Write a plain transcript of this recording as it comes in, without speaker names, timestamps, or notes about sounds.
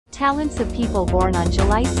Talents of people born on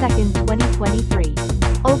July 2, 2023.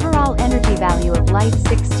 Overall energy value of life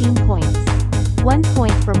 16 points. 1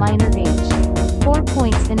 point for minor age. 4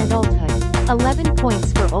 points in adulthood. 11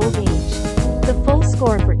 points for old age. The full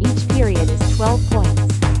score for each period is 12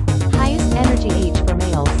 points. Highest energy age for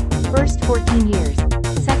males: first 14 years,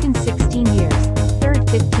 second 16 years, third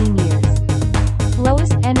 15 years.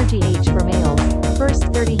 Lowest energy age for males: first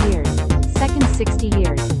 30 years, second 60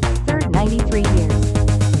 years, third 93 years.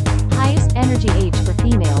 Highest energy age for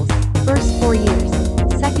females: first 4 years,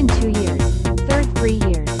 second 2 years, third 3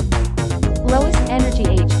 years. Lowest energy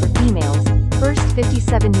age for females: first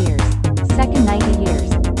 57 years, second 90 years,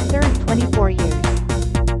 third 24 years.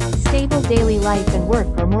 Stable daily life and work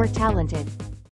or more talented.